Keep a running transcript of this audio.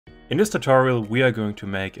In this tutorial, we are going to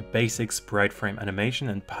make a basic sprite frame animation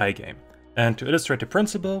in Pygame. And to illustrate the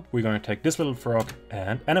principle, we're going to take this little frog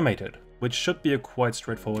and animate it, which should be a quite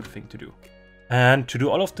straightforward thing to do. And to do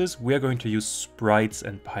all of this, we are going to use sprites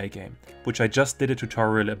in Pygame, which I just did a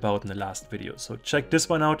tutorial about in the last video. So check this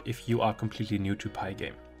one out if you are completely new to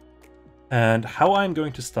Pygame. And how I'm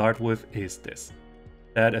going to start with is this.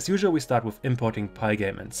 That as usual, we start with importing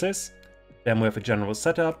Pygame and sys. Then we have a general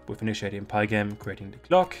setup with initiating Pygame, creating the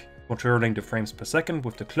clock, controlling the frames per second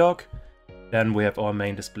with the clock. Then we have our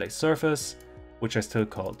main display surface, which I still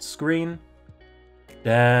called screen.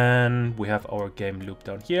 Then we have our game loop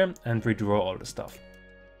down here and redraw all the stuff.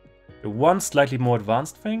 The one slightly more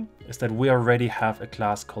advanced thing is that we already have a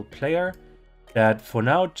class called player that for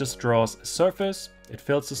now just draws a surface, it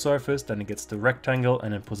fills the surface, then it gets the rectangle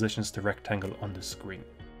and then positions the rectangle on the screen.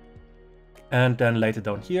 And then later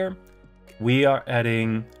down here, we are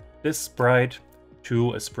adding this sprite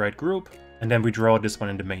to a sprite group, and then we draw this one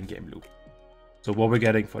in the main game loop. So what we're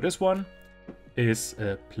getting for this one is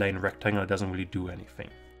a plain rectangle that doesn't really do anything.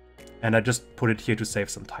 And I just put it here to save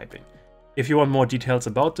some typing. If you want more details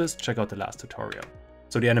about this, check out the last tutorial.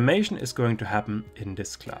 So the animation is going to happen in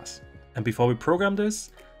this class. And before we program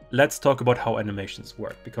this, let's talk about how animations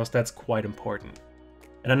work, because that's quite important.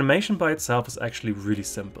 An animation by itself is actually really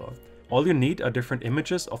simple. All you need are different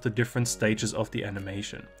images of the different stages of the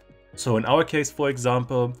animation. So in our case, for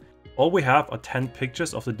example, all we have are 10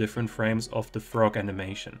 pictures of the different frames of the frog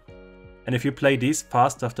animation. And if you play these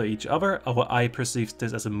fast after each other, our eye perceives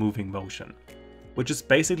this as a moving motion, which is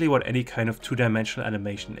basically what any kind of two-dimensional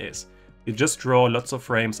animation is. You just draw lots of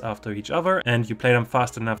frames after each other and you play them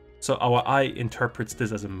fast enough so our eye interprets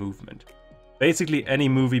this as a movement. Basically any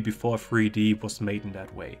movie before 3D was made in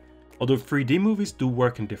that way. Although 3D movies do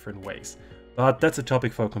work in different ways, but that's a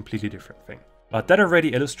topic for a completely different thing. But that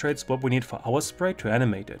already illustrates what we need for our sprite to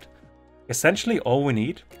animate it. Essentially all we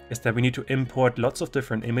need is that we need to import lots of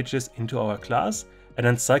different images into our class and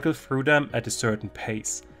then cycle through them at a certain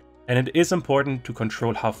pace. And it is important to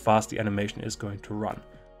control how fast the animation is going to run.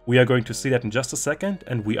 We are going to see that in just a second,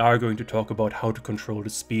 and we are going to talk about how to control the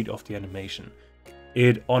speed of the animation.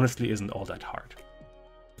 It honestly isn't all that hard.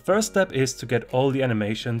 The first step is to get all the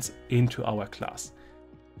animations into our class.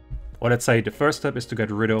 Or let's say the first step is to get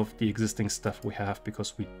rid of the existing stuff we have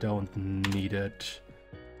because we don't need it.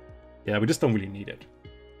 Yeah, we just don't really need it.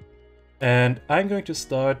 And I'm going to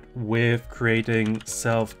start with creating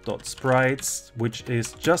self.sprites, which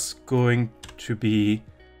is just going to be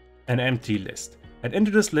an empty list. And into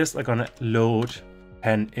this list, I'm gonna load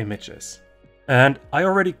 10 images. And I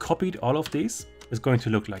already copied all of these. It's going to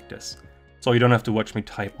look like this. So you don't have to watch me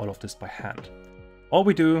type all of this by hand. All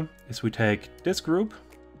we do is we take this group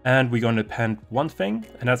and we're gonna append one thing,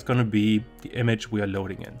 and that's gonna be the image we are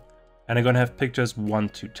loading in. And I'm gonna have pictures 1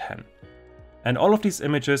 to 10. And all of these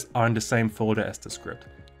images are in the same folder as the script.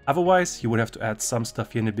 Otherwise, you would have to add some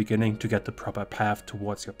stuff here in the beginning to get the proper path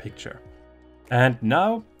towards your picture. And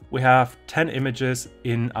now we have 10 images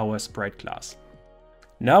in our sprite class.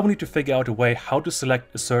 Now we need to figure out a way how to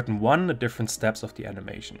select a certain one at different steps of the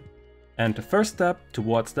animation. And the first step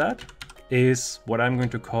towards that is what I'm going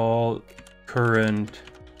to call current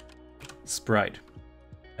sprite.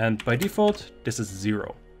 And by default, this is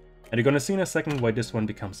 0. And you're going to see in a second why this one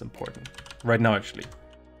becomes important. Right now, actually.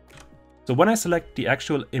 So when I select the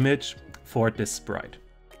actual image for this sprite,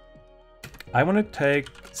 I want to take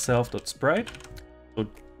self.sprite, so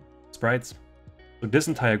sprites, so this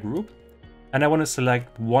entire group, and I want to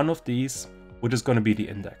select one of these, which is going to be the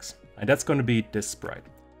index. And that's going to be this sprite.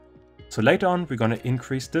 So later on, we're going to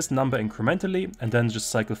increase this number incrementally and then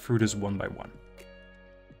just cycle through this one by one.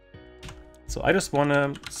 So I just want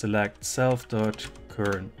to select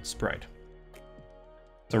self.currentSprite.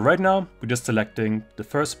 So right now, we're just selecting the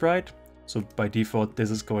first sprite. So by default,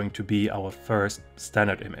 this is going to be our first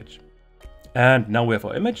standard image. And now we have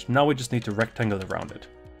our image. Now we just need to rectangle around it.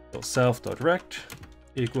 So self.rect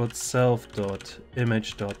equals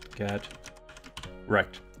self.image.get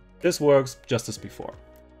rect. This works just as before.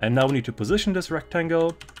 And now we need to position this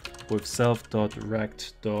rectangle with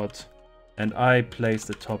self.rect. And I place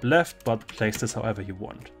the top left, but place this however you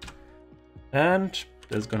want. And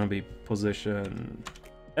there's gonna be position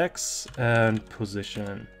X and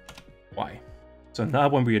position Y. So now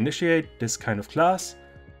when we initiate this kind of class,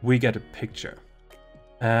 we get a picture.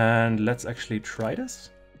 And let's actually try this.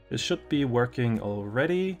 This should be working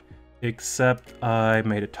already, except I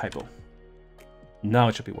made a typo. Now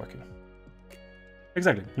it should be working.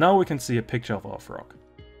 Exactly, now we can see a picture of our frog.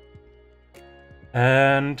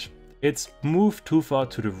 And it's moved too far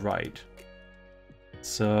to the right.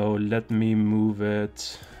 So let me move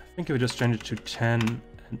it. I think if we just change it to 10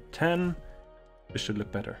 and 10. This should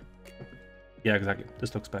look better. Yeah, exactly.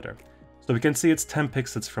 This looks better. So we can see it's 10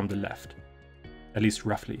 pixels from the left, at least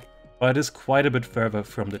roughly, but it is quite a bit further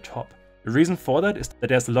from the top. The reason for that is that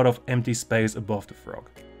there's a lot of empty space above the frog.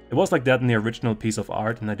 It was like that in the original piece of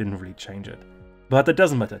art and I didn't really change it. But that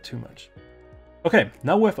doesn't matter too much. Okay,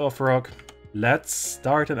 now with our frog, let's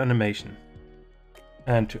start an animation.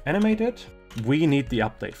 And to animate it, we need the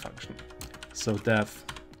update function. So def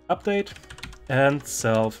update and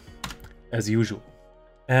self as usual.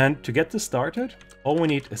 And to get this started, all we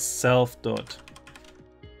need is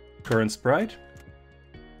self.currentSprite.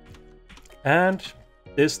 And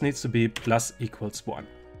this needs to be plus equals 1.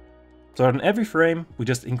 So on every frame, we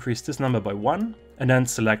just increase this number by 1 and then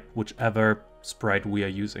select whichever sprite we are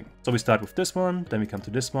using. So we start with this one, then we come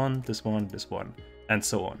to this one, this one, this one, and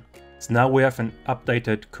so on. So now we have an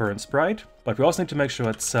updated current sprite, but we also need to make sure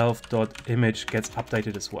that self.image gets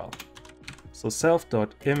updated as well. So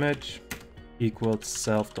self.image equals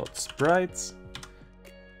self.sprites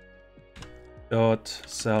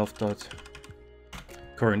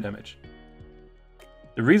self.currentImage.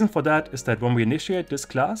 The reason for that is that when we initiate this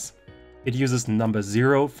class, it uses number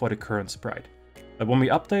 0 for the current sprite. But when we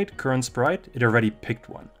update current sprite, it already picked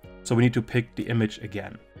one. So we need to pick the image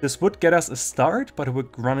again. This would get us a start, but it would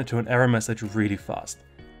run into an error message really fast.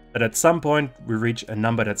 That at some point we reach a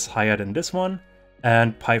number that's higher than this one,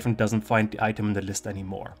 and Python doesn't find the item in the list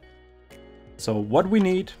anymore. So what we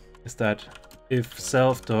need is that if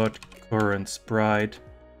self.currentSprite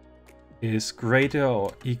is greater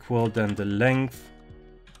or equal than the length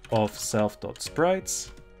of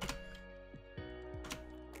self.sprites,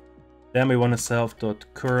 then we want a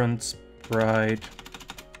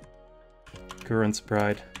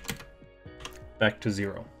self.currentSprite back to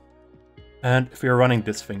 0. And if we are running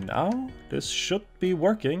this thing now, this should be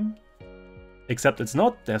working. Except it's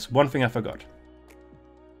not. There's one thing I forgot.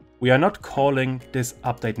 We are not calling this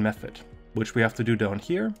update method, which we have to do down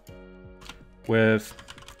here with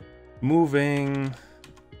moving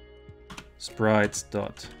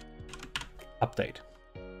sprites.update.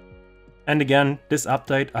 And again, this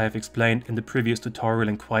update I have explained in the previous tutorial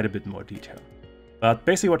in quite a bit more detail. But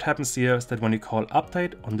basically what happens here is that when you call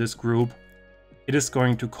update on this group, it is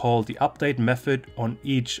going to call the update method on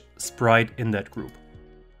each sprite in that group.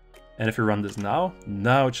 And if you run this now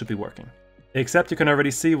it should be working. Except you can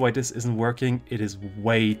already see why this isn't working. It is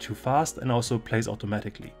way too fast and also plays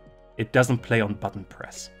automatically. It doesn't play on button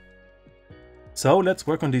press. So let's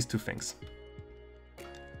work on these two things.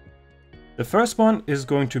 The first one is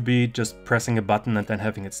going to be just pressing a button and then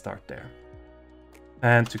having it start there.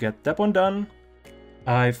 And to get that one done,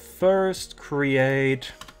 I first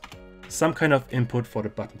create some kind of input for the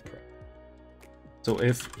button press. So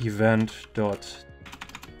if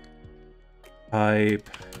event.type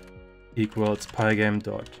equals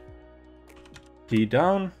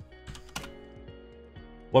pygame.pdown.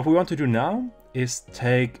 What we want to do now is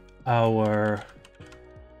take our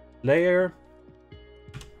layer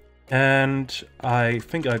and I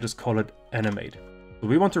think I just call it animate. So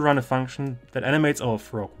we want to run a function that animates our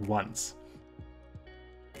frog once.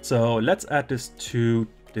 So let's add this to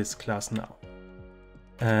this class now.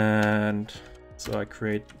 And so I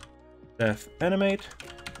create def animate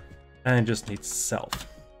and it just needs self.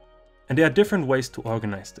 And there are different ways to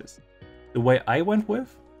organize this. The way I went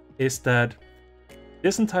with is that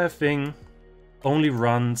this entire thing only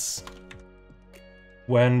runs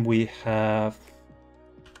when we have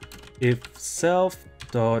if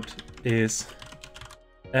self.is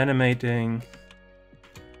animating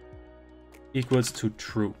equals to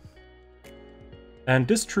true. And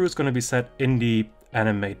this true is going to be set in the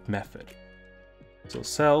animate method. So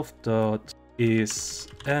self.is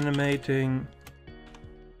animating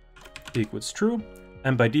equals true,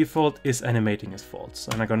 and by default is animating is false.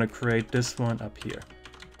 And I'm going to create this one up here.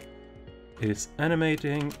 Is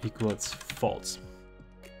animating equals false.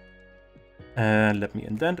 And let me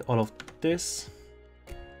indent all of this.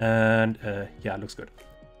 And yeah, it looks good.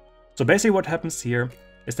 So basically what happens here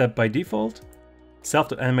is that by default,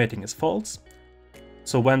 self.animating is false.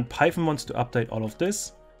 So when Python wants to update all of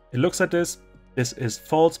this, it looks at this. This is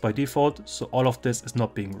false by default, so all of this is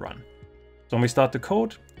not being run. So when we start the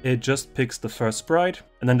code, it just picks the first sprite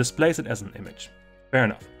and then displays it as an image. Fair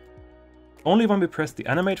enough. Only when we press the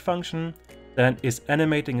animate function, then is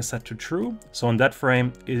animating is set to true. So on that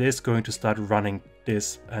frame, it is going to start running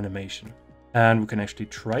this animation. And we can actually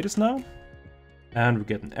try this now. And we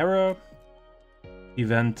get an error.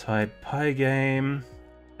 Event type Pygame.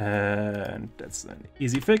 And that's an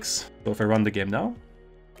easy fix. So if I run the game now,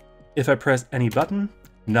 if I press any button,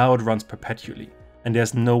 now it runs perpetually. And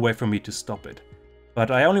there's no way for me to stop it.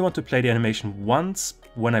 but I only want to play the animation once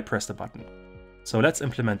when I press the button. So let's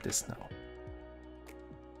implement this now.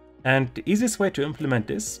 And the easiest way to implement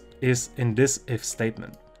this is in this if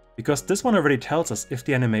statement, because this one already tells us if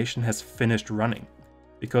the animation has finished running.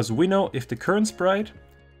 Because we know if the current sprite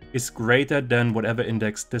is greater than whatever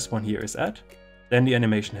index this one here is at, then the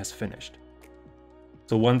animation has finished.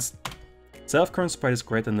 So once self current sprite is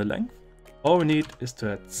greater than the length, all we need is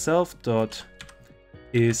to add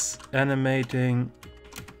self.isAnimating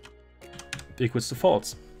equals to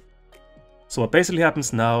false. So what basically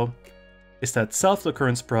happens now is that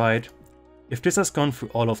self.current sprite, if this has gone through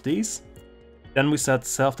all of these, then we set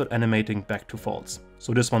self.animating back to false.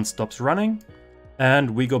 So this one stops running and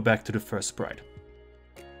we go back to the first sprite.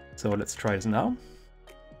 So let's try this now.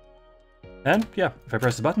 And yeah, if I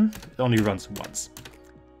press the button, it only runs once.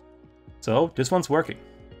 So this one's working.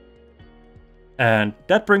 And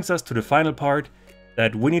that brings us to the final part,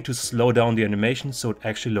 that we need to slow down the animation so it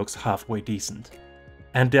actually looks halfway decent.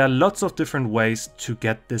 And there are lots of different ways to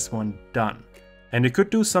get this one done. And you could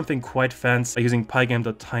do something quite fancy by using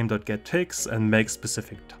pygame.time.getTicks and make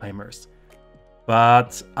specific timers.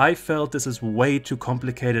 But I felt this is way too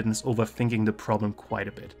complicated and is overthinking the problem quite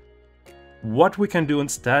a bit. What we can do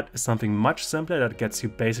instead is something much simpler that gets you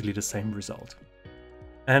basically the same result.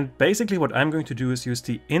 And basically what I'm going to do is use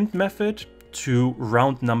the int method to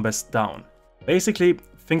round numbers down. Basically,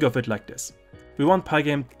 think of it like this. We want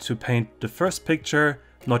Pygame to paint the first picture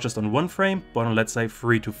not just on 1 frame, but on, let's say,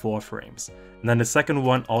 3 to 4 frames. And then the second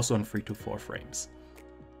one also on 3 to 4 frames.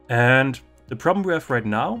 And the problem we have right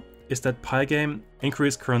now is that Pygame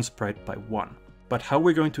increased current sprite by 1. But how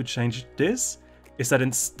we're going to change this is that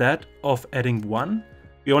instead of adding 1,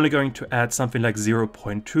 we're only going to add something like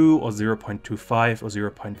 0.2 or 0.25 or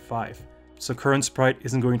 0.5. So current sprite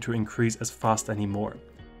isn't going to increase as fast anymore.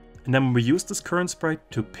 And then when we use this current sprite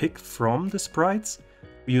to pick from the sprites,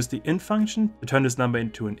 we use the int function to turn this number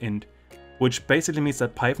into an int, which basically means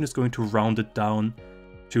that Python is going to round it down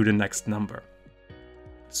to the next number.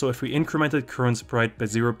 So if we incremented current sprite by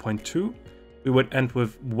 0.2, we would end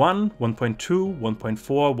with 1, 1.2, 1.4,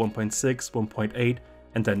 1.6, 1.8,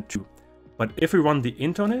 and then 2. But if we run the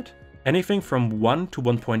int on it, anything from 1 to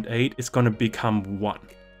 1.8 is going to become 1.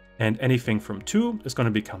 And anything from 2 is going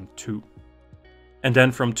to become 2. And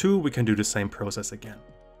then from 2 we can do the same process again.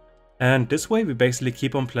 And this way we basically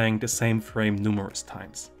keep on playing the same frame numerous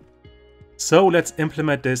times. So let's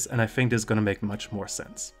implement this, and I think this is going to make much more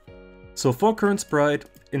sense. So for current sprite,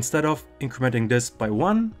 instead of incrementing this by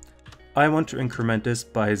 1, I want to increment this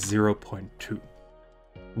by 0.2.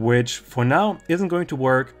 Which for now isn't going to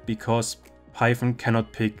work because Python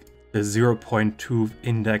cannot pick the 0.2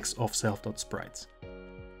 index of self.sprites.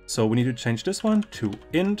 So we need to change this one to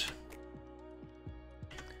int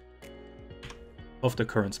of the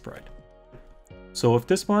current sprite. So if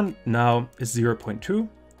this one now is 0.2,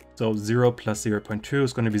 so 0 plus 0.2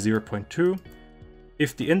 is going to be 0.2.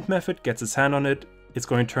 If the int method gets its hand on it, it's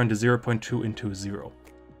going to turn the 0.2 into 0.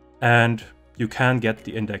 And you can get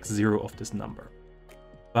the index 0 of this number.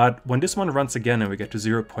 But when this one runs again and we get to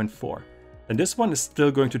 0.4, then this one is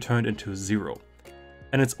still going to turn into 0.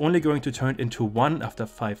 And it's only going to turn into 1 after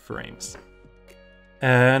 5 frames.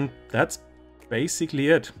 And that's basically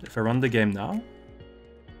it. If I run the game now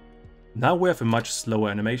we have a much slower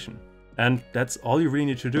animation. And that's all you really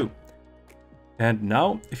need to do. And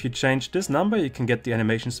now, if you change this number, you can get the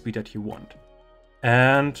animation speed that you want.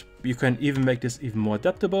 And you can even make this even more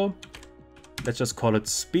adaptable. Let's just call it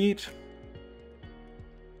speed.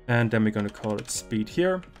 And then we're going to call it speed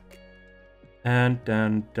here. And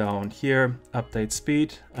then down here, update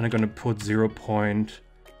speed. And I'm going to put 0.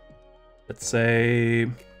 Let's say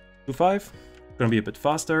 25. It's going to be a bit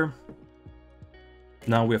faster.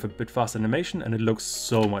 Now we have a bit faster animation and it looks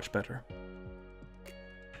so much better.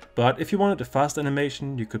 But if you wanted a fast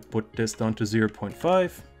animation, you could put this down to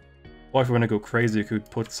 0.5. Or if you want to go crazy, you could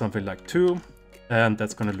put something like 2. And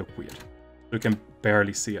that's going to look weird. You can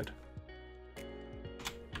barely see it.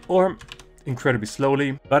 Or incredibly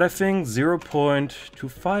slowly. But I think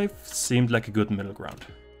 0.25 seemed like a good middle ground.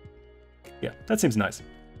 Yeah, that seems nice.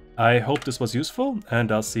 I hope this was useful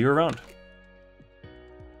and I'll see you around.